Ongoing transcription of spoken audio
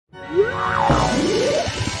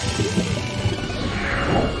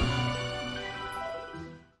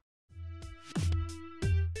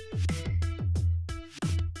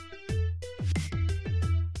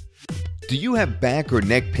Do you have back or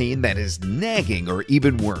neck pain that is nagging or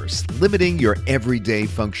even worse, limiting your everyday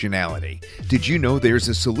functionality? Did you know there's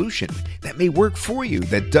a solution that may work for you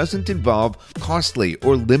that doesn't involve costly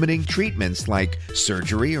or limiting treatments like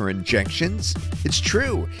surgery or injections? It's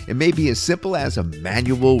true. It may be as simple as a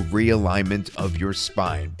manual realignment of your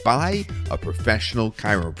spine by a professional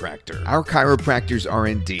chiropractor. Our chiropractors are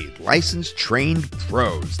indeed licensed, trained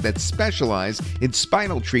pros that specialize in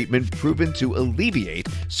spinal treatment proven to alleviate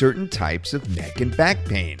certain types of neck and back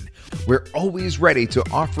pain. We're always ready to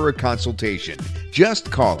offer a consultation.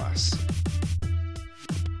 Just call us.